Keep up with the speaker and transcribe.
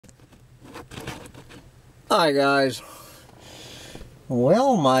Hi guys.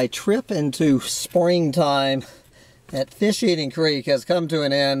 Well, my trip into springtime at Fish Eating Creek has come to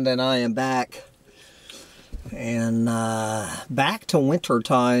an end, and I am back. And back to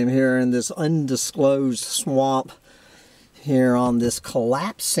wintertime here in this undisclosed swamp here on this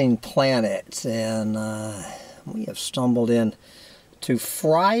collapsing planet. And we have stumbled in to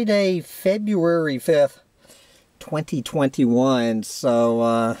Friday, February 5th, 2021.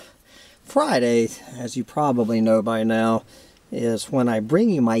 So Friday, as you probably know by now, is when I bring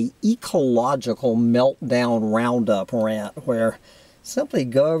you my Ecological Meltdown Roundup rant, where simply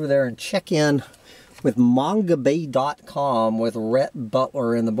go over there and check in with mangabay.com with Rhett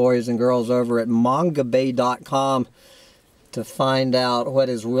Butler and the boys and girls over at mangabay.com to find out what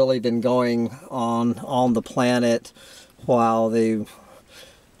has really been going on the planet while the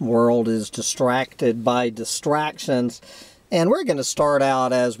world is distracted by distractions. And we're going to start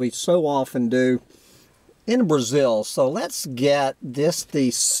out, as we so often do, in Brazil. So let's get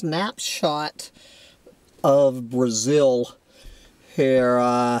the snapshot of Brazil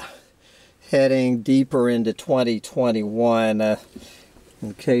here, heading deeper into 2021. In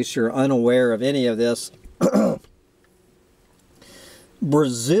case you're unaware of any of this,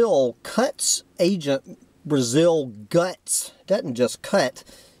 Brazil guts, doesn't just cut,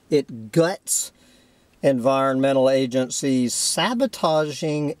 it guts environmental agencies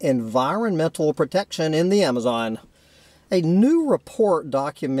sabotaging environmental protection in the Amazon. A new report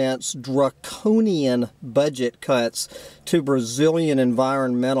documents draconian budget cuts to Brazilian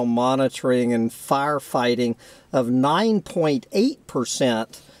environmental monitoring and firefighting of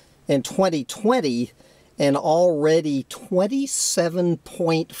 9.8% in 2020 and already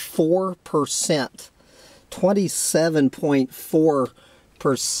 27.4%. 27.4%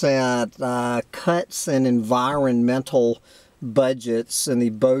 cuts in environmental budgets in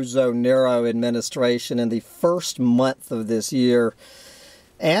the Bozonero administration in the first month of this year.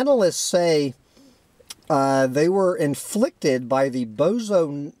 Analysts say they were inflicted by the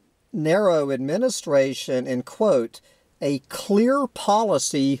Bozonero administration in, quote, a clear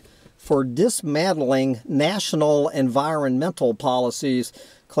policy for dismantling national environmental policies,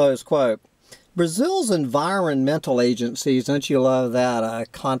 close quote. Brazil's environmental agencies, don't you love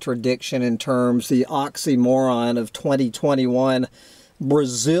that contradiction in terms, the oxymoron of 2021?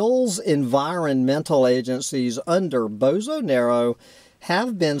 Brazil's environmental agencies under Bozonero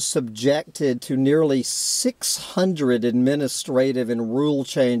have been subjected to nearly 600 administrative and rule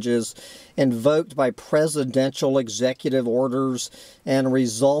changes invoked by presidential executive orders and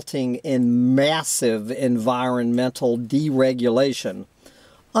resulting in massive environmental deregulation.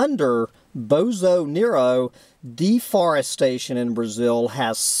 Under Bozonero, deforestation in Brazil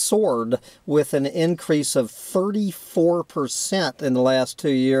has soared with an increase of 34% in the last 2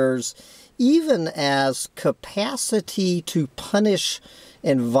 years, even as capacity to punish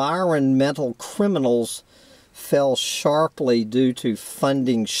environmental criminals fell sharply due to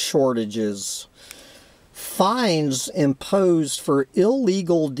funding shortages. Fines imposed for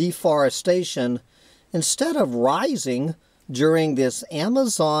illegal deforestation, instead of rising during this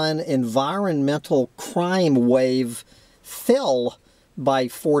Amazon environmental crime wave, fell by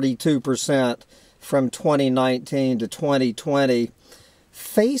 42% from 2019 to 2020.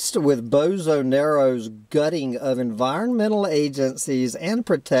 Faced with Bozonero's gutting of environmental agencies and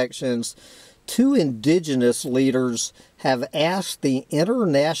protections, two indigenous leaders have asked the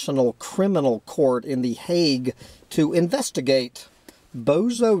International Criminal Court in The Hague to investigate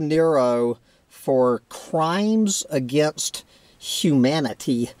Bozonero for crimes against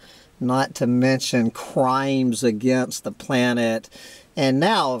humanity, not to mention crimes against the planet. And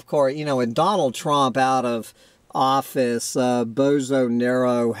now, of course, you know, with Donald Trump out of office,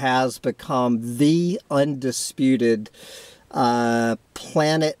 Bozonero has become the undisputed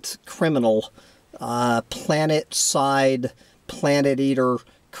planet criminal, planet-side, planet-eater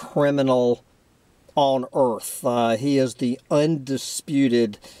criminal on Earth. He is the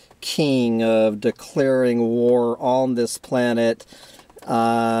undisputed king of declaring war on this planet.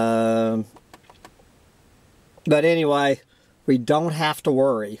 But anyway, we don't have to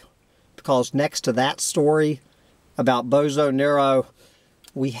worry, because next to that story about Bozonero,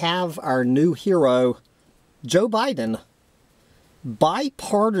 we have our new hero, Joe Biden.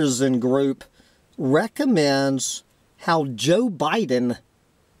 Bipartisan group recommends how Joe Biden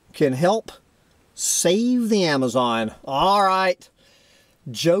can help save the Amazon. All right.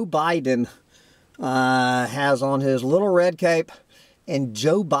 Joe Biden has on his little red cape, and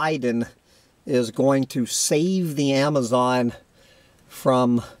Joe Biden is going to save the Amazon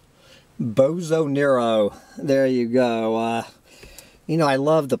from Bozonero. There you go. You know, I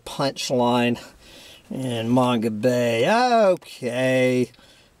love the punchline And Manga Bay. Okay.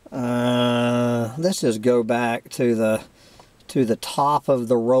 Let's just go back to the top of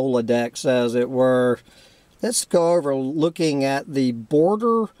the Rolodex, as it were. Let's go over looking at the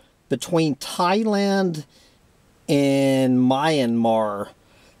border between Thailand and Myanmar.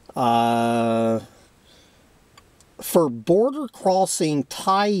 For border crossing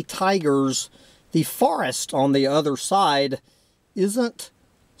Thai tigers, the forest on the other side isn't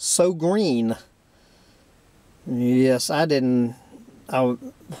so green. Yes, why did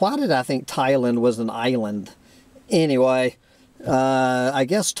I think Thailand was an island? Anyway, I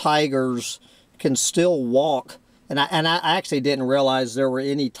guess tigers can still walk. And I actually didn't realize there were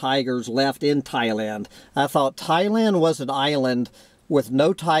any tigers left in Thailand. I thought Thailand was an island with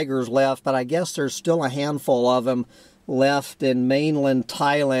no tigers left, but I guess there's still a handful of them left in mainland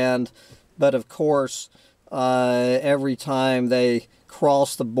Thailand. But of course, every time they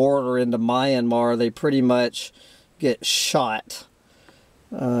cross the border into Myanmar, they pretty much get shot.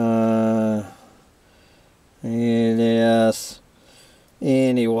 Yes.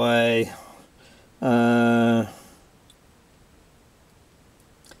 Anyway.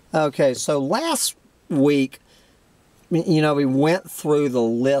 Okay, so last week, you know, we went through the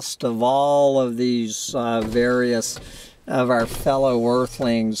list of all of these various of our fellow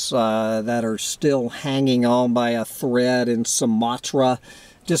Earthlings that are still hanging on by a thread in Sumatra.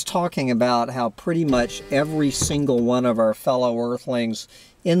 Just talking about how pretty much every single one of our fellow Earthlings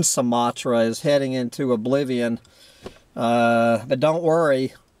in Sumatra is heading into oblivion. But don't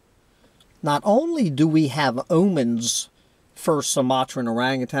worry, not only do we have omens for Sumatran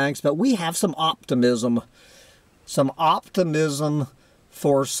orangutans, but we have some optimism. Some optimism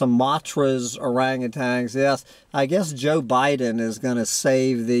for Sumatra's orangutans. Yes, I guess Joe Biden is going to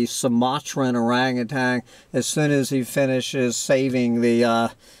save the Sumatran orangutan as soon as he finishes saving the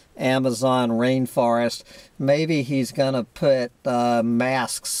Amazon rainforest. Maybe he's going to put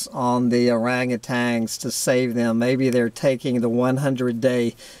masks on the orangutans to save them. Maybe they're taking the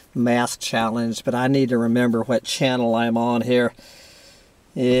 100-day mask challenge, but I need to remember what channel I'm on here.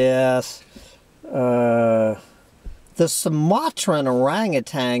 Yes. The Sumatran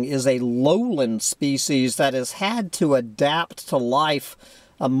orangutan is a lowland species that has had to adapt to life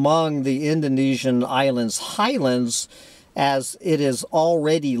among the Indonesian islands' highlands, as it has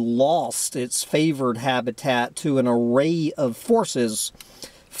already lost its favored habitat to an array of forces,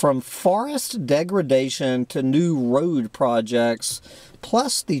 from forest degradation to new road projects,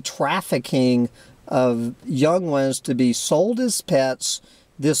 plus the trafficking of young ones to be sold as pets.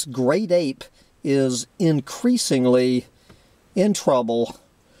 This great ape is increasingly in trouble.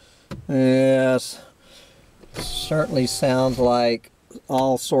 Yes, certainly sounds like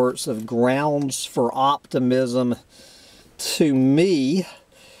all sorts of grounds for optimism to me.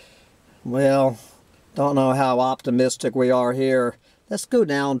 Well, don't know how optimistic we are here. Let's go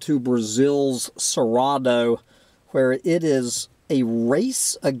down to Brazil's Cerrado, where it is a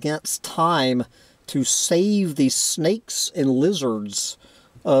race against time to save the snakes and lizards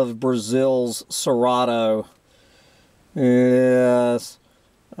of Brazil's Cerrado. Yes.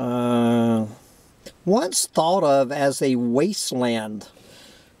 Once thought of as a wasteland,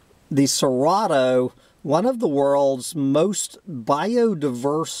 the Cerrado, one of the world's most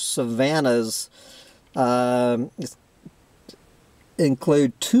biodiverse savannas,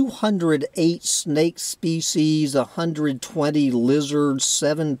 include 208 snake species, 120 lizards,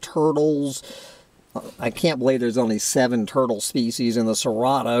 7 turtles. I can't believe there's only 7 turtle species in the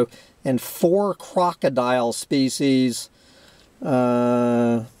Cerrado, and 4 crocodile species.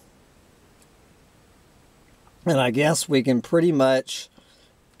 And I guess we can pretty much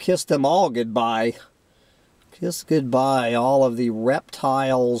kiss them all goodbye. Kiss goodbye all of the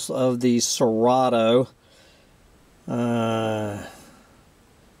reptiles of the Cerrado.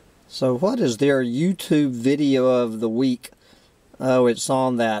 So what is their YouTube video of the week? Oh, it's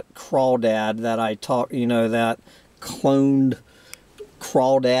on that crawdad that I talked, you know, that cloned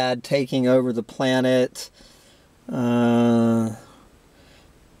crawdad taking over the planet.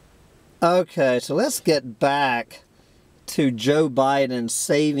 Okay, so let's get back to Joe Biden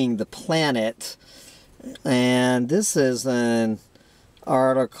saving the planet. And this is an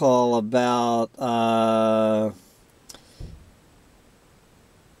article about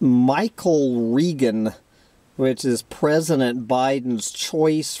Michael Regan, which is President Biden's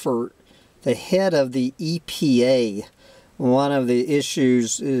choice for the head of the EPA. One of the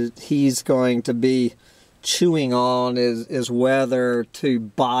issues he's going to be chewing on is whether to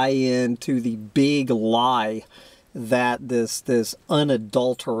buy into the big lie that this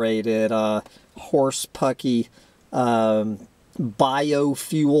unadulterated horse pucky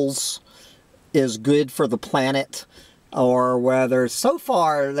biofuels is good for the planet, or whether, so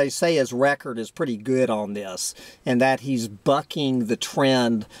far they say his record is pretty good on this, and that he's bucking the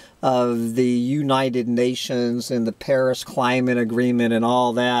trend of the United Nations and the Paris Climate Agreement and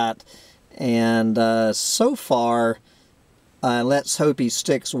all that. And so far, let's hope he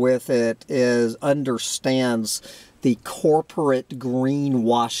sticks with it, understands the corporate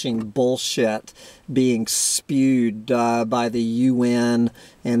greenwashing bullshit being spewed by the UN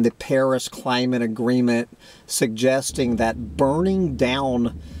and the Paris Climate Agreement, suggesting that burning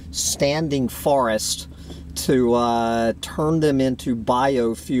down standing forests to turn them into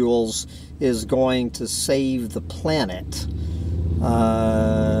biofuels is going to save the planet.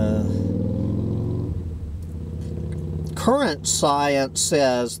 Current science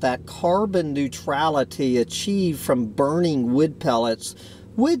says that carbon neutrality achieved from burning wood pellets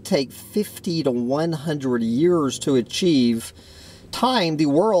would take 50 to 100 years to achieve, time the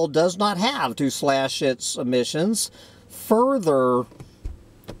world does not have to slash its emissions. Further,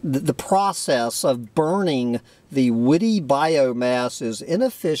 the process of burning the woody biomass is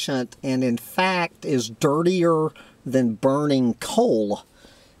inefficient and in fact is dirtier than burning coal.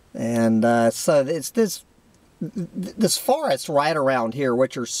 And so it's this forest right around here,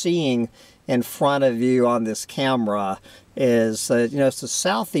 what you're seeing in front of you on this camera, is you know, it's the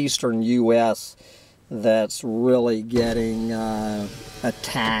southeastern U.S. that's really getting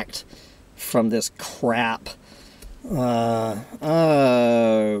attacked from this crap.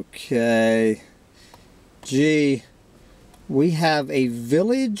 Okay. Gee, we have a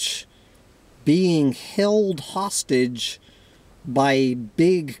village being held hostage by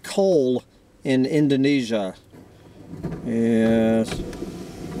big coal in Indonesia. Yes.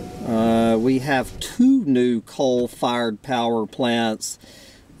 We have 2 new coal-fired power plants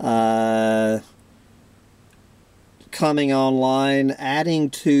coming online, adding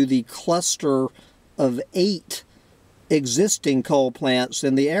to the cluster of 8 existing coal plants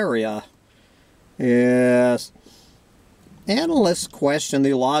in the area. Yes. Analysts question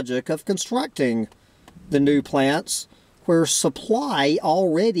the logic of constructing the new plants where supply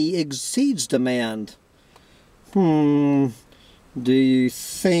already exceeds demand. Do you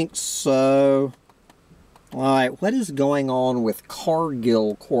think so? Alright, what is going on with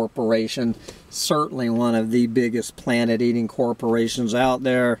Cargill Corporation? Certainly one of the biggest planet-eating corporations out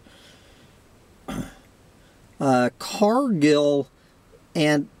there. Cargill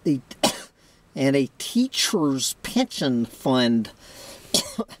and a teacher's pension fund,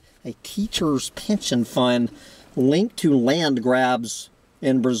 a teacher's pension fund linked to land grabs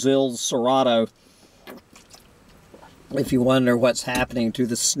in Brazil's Cerrado. If you wonder what's happening to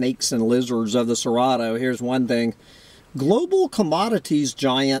the snakes and lizards of the Cerrado, here's one thing. Global commodities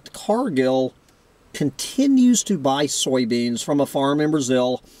giant Cargill continues to buy soybeans from a farm in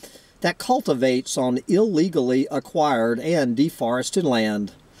Brazil that cultivates on illegally acquired and deforested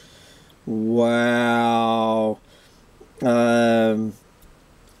land. Wow. The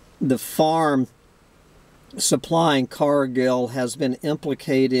farm supplying Cargill has been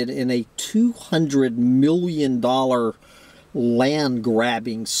implicated in a $200 million land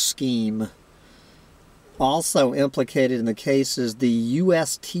grabbing scheme. Also implicated in the case is the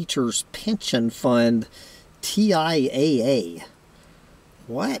U.S. Teachers Pension Fund, TIAA.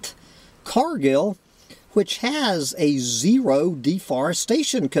 What? Cargill, which has a zero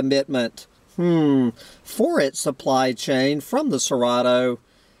deforestation commitment for its supply chain from the Cerrado,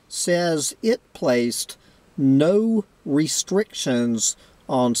 says it placed no restrictions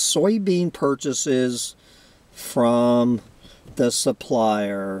on soybean purchases from the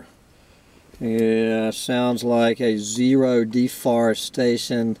supplier. Yeah, sounds like a zero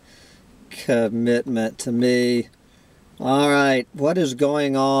deforestation commitment to me. Alright, what is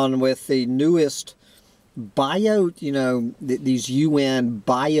going on with the newest these UN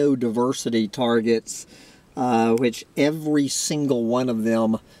biodiversity targets, which every single one of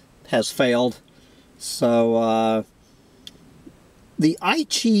them has failed? So the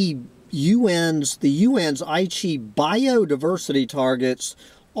UN's Aichi biodiversity targets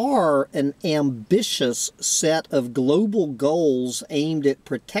are an ambitious set of global goals aimed at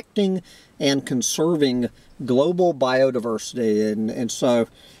protecting and conserving global biodiversity. And so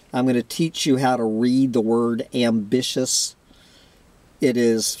I'm going to teach you how to read the word ambitious. It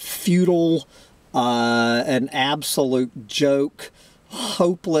is futile, an absolute joke,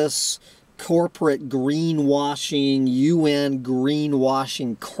 hopeless, corporate greenwashing, UN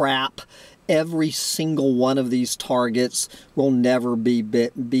greenwashing crap. Every single one of these targets will never be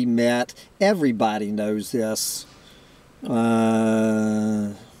met. Everybody knows this.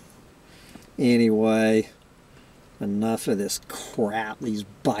 Anyway, Enough of this crap, these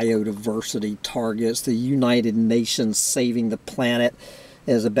biodiversity targets. The United Nations saving the planet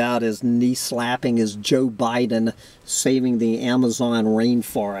is about as knee-slapping as Joe Biden saving the Amazon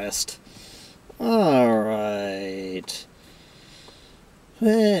rainforest. All right.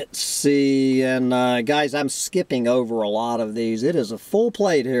 Let's see. And guys, I'm skipping over a lot of these. It is a full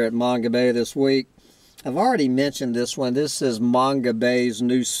plate here at Manga Bay this week. I've already mentioned this one. This is Manga Bay's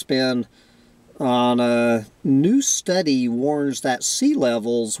new spin on a new study warns that sea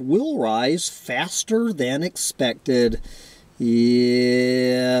levels will rise faster than expected.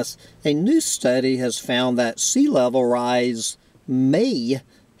 Yes, a new study has found that sea level rise may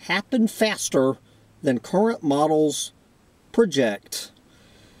happen faster than current models project.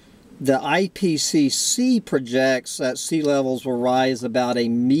 The IPCC projects that sea levels will rise about a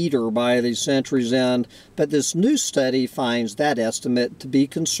meter by the century's end, but this new study finds that estimate to be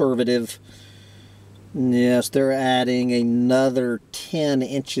conservative. Yes, they're adding another 10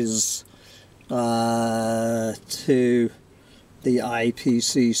 inches to the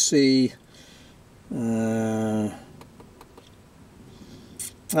IPCC. All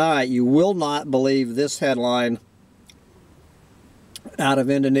right, you will not believe this headline out of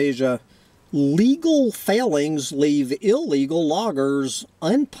Indonesia. Legal failings leave illegal loggers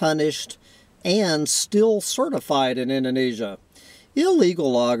unpunished and still certified in Indonesia.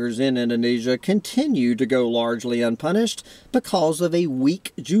 Illegal loggers in Indonesia continue to go largely unpunished because of a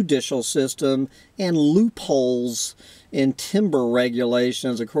weak judicial system and loopholes in timber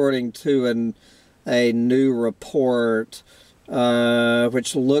regulations, according to a new report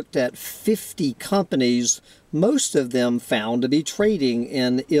which looked at 50 companies, most of them found to be trading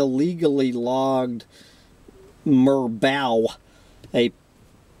in illegally logged merbau, a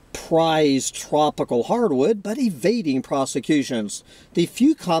prized tropical hardwood, but evading prosecutions. The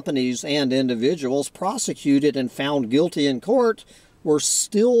few companies and individuals prosecuted and found guilty in court were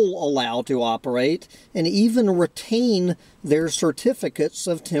still allowed to operate and even retain their certificates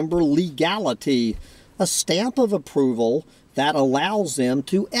of timber legality, a stamp of approval that allows them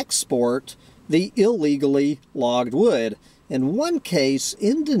to export the illegally logged wood. In one case,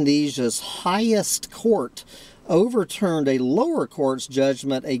 Indonesia's highest court overturned a lower court's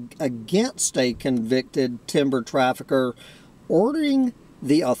judgment against a convicted timber trafficker, ordering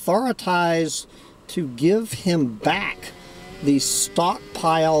the authorities to give him back the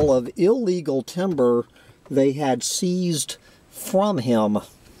stockpile of illegal timber they had seized from him.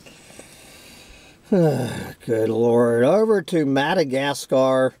 Good Lord. Over to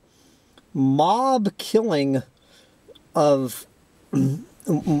Madagascar. Mob killing of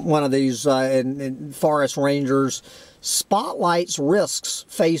one of these forest rangers spotlights risks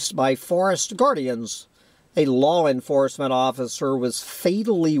faced by forest guardians. A law enforcement officer was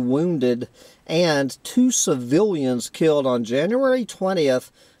fatally wounded and 2 civilians killed on January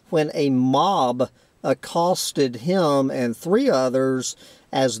 20th when a mob accosted him and 3 others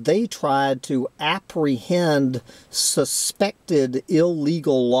as they tried to apprehend suspected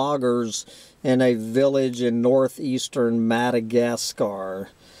illegal loggers in a village in northeastern Madagascar.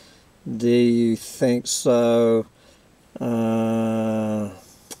 Do you think so?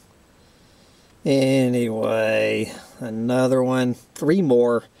 Anyway, another one. 3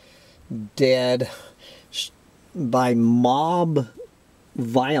 more dead by mob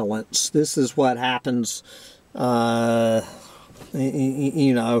violence. This is what happens, you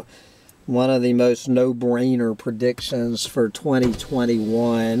know, one of the most no-brainer predictions for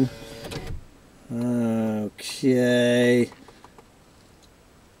 2021. Okay.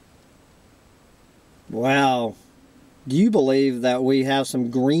 Wow. Do you believe that we have some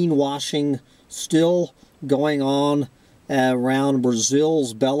greenwashing still going on around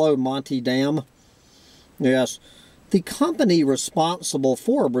Brazil's Belo Monte Dam? Yes. The company responsible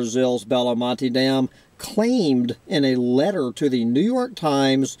for Brazil's Belo Monte Dam claimed in a letter to the New York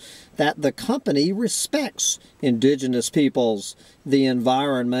Times that the company respects indigenous peoples, the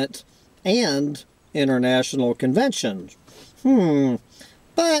environment, and international conventions.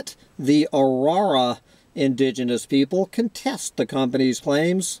 But the Arara indigenous people contest the company's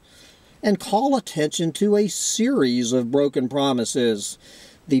claims and call attention to a series of broken promises.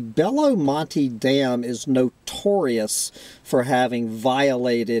 The Belo Monte Dam is notorious for having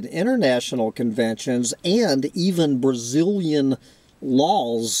violated international conventions and even Brazilian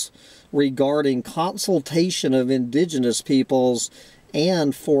laws regarding consultation of indigenous peoples,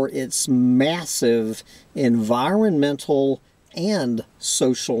 and for its massive environmental and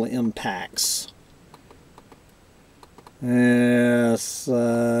social impacts. Yes,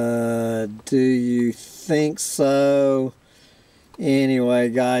 do you think so? Anyway,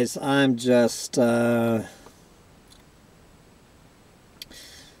 guys, I'm just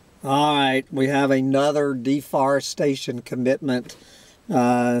All right, we have another deforestation commitment.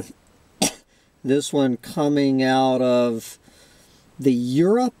 This one coming out of the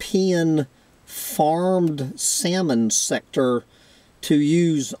European farmed salmon sector to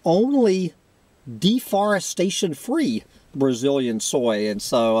use only deforestation-free Brazilian soy. And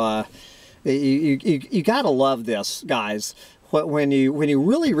so you got to love this, guys. When you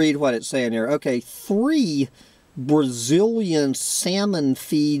really read what it's saying here, okay, 3 Brazilian salmon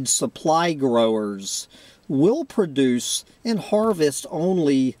feed supply growers will produce and harvest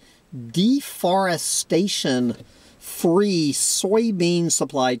only deforestation-free soybean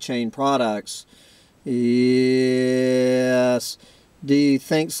supply chain products. Yes. Do you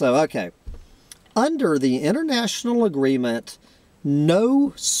think so? Okay. Under the international agreement,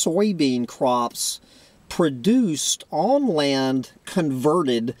 no soybean crops produced on land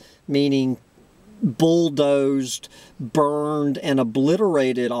converted, meaning bulldozed, burned, and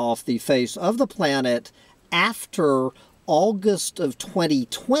obliterated off the face of the planet after August of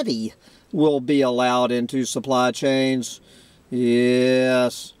 2020 will be allowed into supply chains.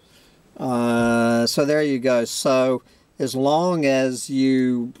 Yes. So there you go. So as long as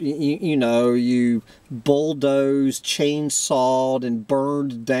you bulldozed, chainsawed, and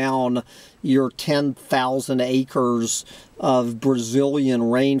burned down your 10,000 acres of Brazilian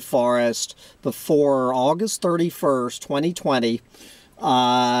rainforest before August 31st, 2020,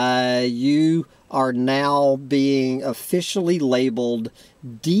 you are now being officially labeled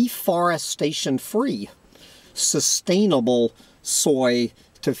deforestation-free, sustainable soy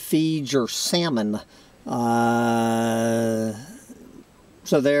to feed your salmon. So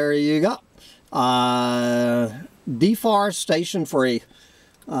there you go. Deforestation-free.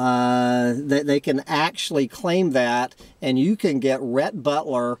 They can actually claim that, and you can get Rhett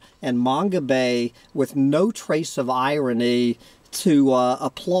Butler and Manga Bay with no trace of irony to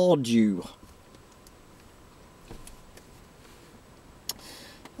applaud you.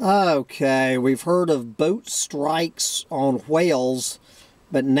 Okay, we've heard of boat strikes on whales,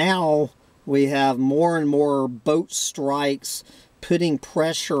 but now we have more and more boat strikes putting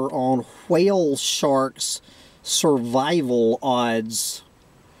pressure on whale sharks' survival odds.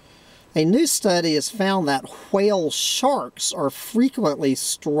 A new study has found that whale sharks are frequently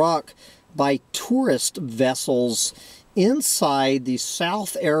struck by tourist vessels inside the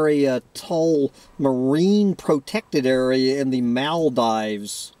South Area Atoll Marine Protected Area in the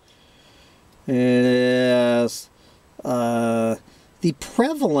Maldives. Yes. The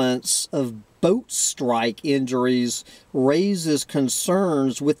prevalence of boat strike injuries raises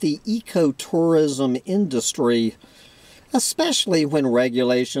concerns with the ecotourism industry, especially when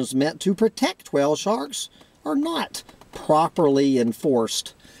regulations meant to protect whale sharks are not properly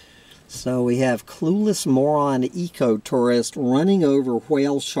enforced. So we have clueless moron ecotourists running over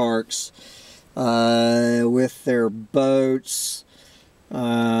whale sharks with their boats.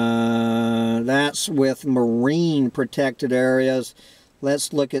 That's with marine protected areas.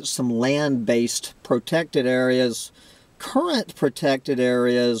 Let's look at some land-based protected areas. Current protected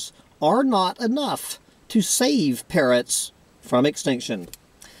areas are not enough to save parrots from extinction.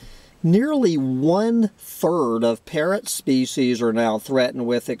 Nearly 1/3 of parrot species are now threatened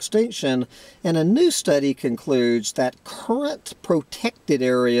with extinction, and a new study concludes that current protected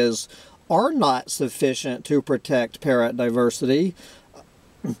areas are not sufficient to protect parrot diversity,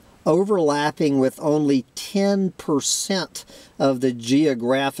 overlapping with only 10% of the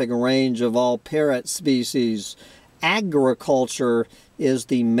geographic range of all parrot species. Agriculture is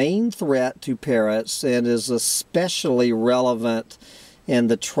the main threat to parrots and is especially relevant in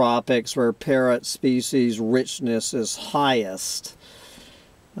the tropics where parrot species richness is highest.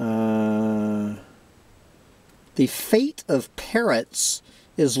 The fate of parrots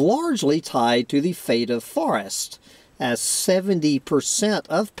is largely tied to the fate of forest, as 70%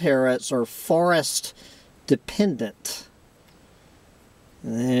 of parrots are forest dependent.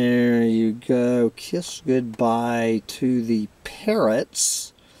 There you go. Kiss goodbye to the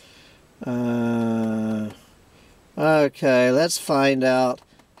parrots. Okay, let's find out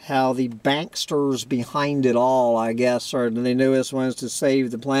how the banksters behind it all, I guess, are the newest ones to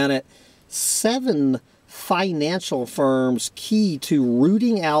save the planet. 7 financial firms key to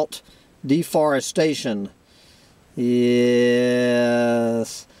rooting out deforestation.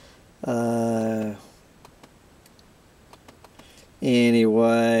 Yes.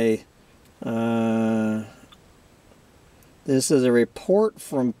 Anyway, this is a report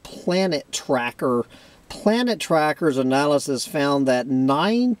from Planet Tracker. Planet Tracker's analysis found that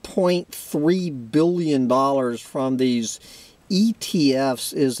 $9.3 billion from these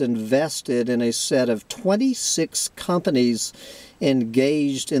ETFs is invested in a set of 26 companies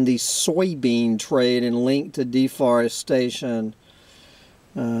engaged in the soybean trade and linked to deforestation.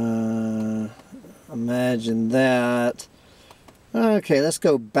 Imagine that. Okay, let's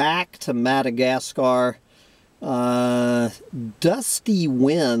go back to Madagascar. Dusty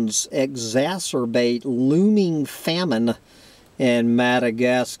winds exacerbate looming famine in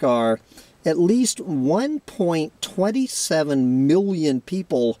Madagascar. At least 1.27 million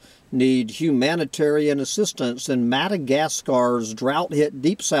people need humanitarian assistance in Madagascar's drought-hit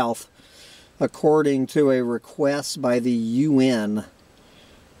Deep South, according to a request by the UN.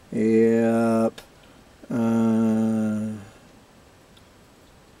 Yep.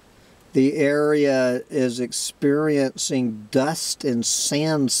 The area is experiencing dust and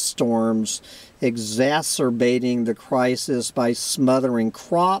sandstorms, exacerbating the crisis by smothering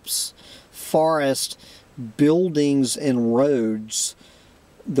crops, forests, buildings, and roads.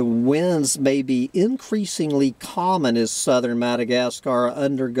 The winds may be increasingly common as southern Madagascar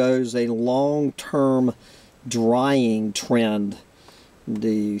undergoes a long-term drying trend. Do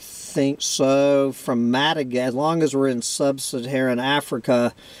you think so? From Madagascar, as long as we're in sub-Saharan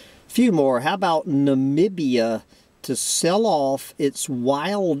Africa, a few more. How about Namibia to sell off its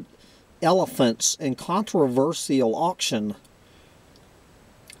wild elephants in controversial auction?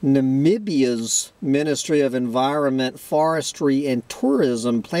 Namibia's Ministry of Environment, Forestry, and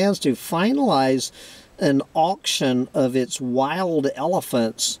Tourism plans to finalize an auction of its wild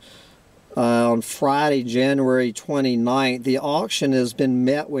elephants on Friday, January 29th. The auction has been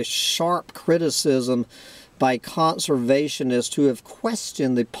met with sharp criticism by conservationists who have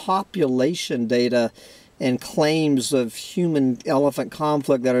questioned the population data and claims of human-elephant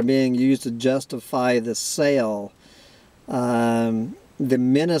conflict that are being used to justify the sale. The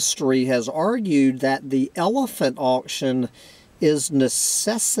ministry has argued that the elephant auction is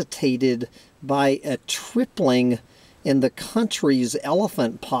necessitated by a tripling in the country's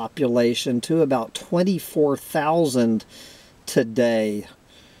elephant population to about 24,000 today.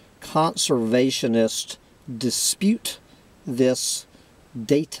 Conservationists dispute this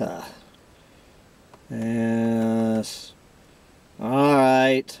data. Yes. All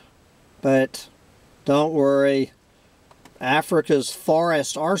right. But don't worry. Africa's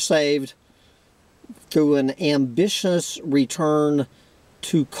forests are saved through an ambitious return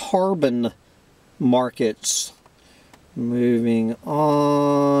to carbon markets. Moving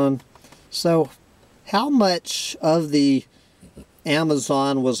on. So, how much of the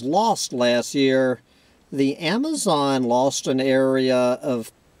Amazon was lost last year? The Amazon lost an area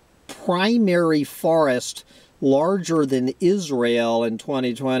of primary forest larger than Israel in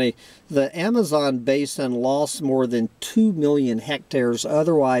 2020. The Amazon basin lost more than 2 million hectares,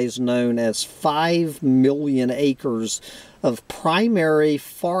 otherwise known as 5 million acres of primary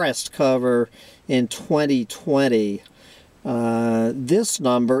forest cover in 2020. This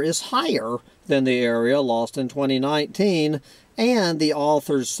number is higher than the area lost in 2019, and the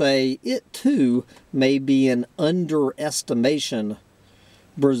authors say it too may be an underestimation.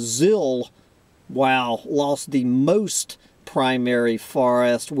 Brazil, wow, lost the most primary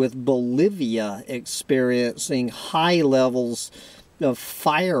forest, with Bolivia experiencing high levels of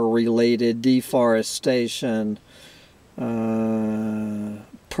fire-related deforestation.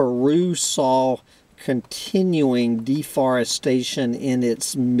 Peru saw continuing deforestation in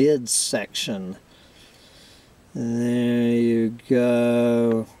its midsection. There you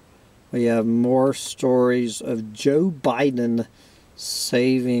go. We have more stories of Joe Biden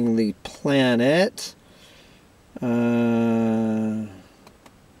saving the planet. And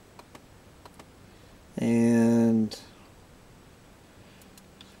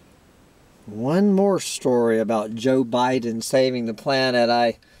one more story about Joe Biden saving the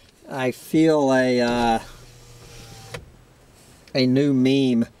planet. I feel a new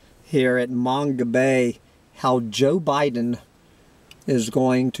meme here at Manga Bay, how Joe Biden is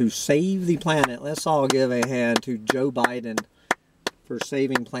going to save the planet. Let's all give a hand to Joe Biden for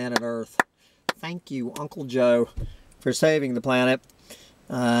saving planet Earth. Thank you, Uncle Joe, for saving the planet.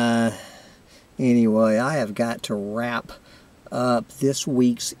 Anyway, I have got to wrap up this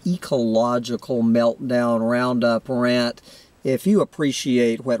week's Ecological Meltdown Roundup rant. If you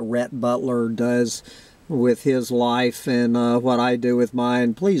appreciate what Rhett Butler does with his life and what I do with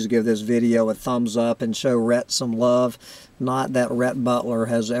mine, please give this video a thumbs up and show Rhett some love. Not that Rhett Butler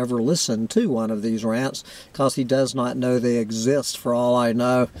has ever listened to one of these rants, because he does not know they exist for all I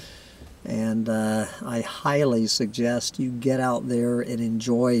know. And I highly suggest you get out there and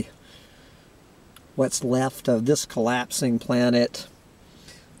enjoy what's left of this collapsing planet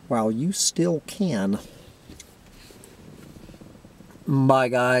while you still can. Bye,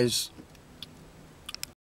 guys.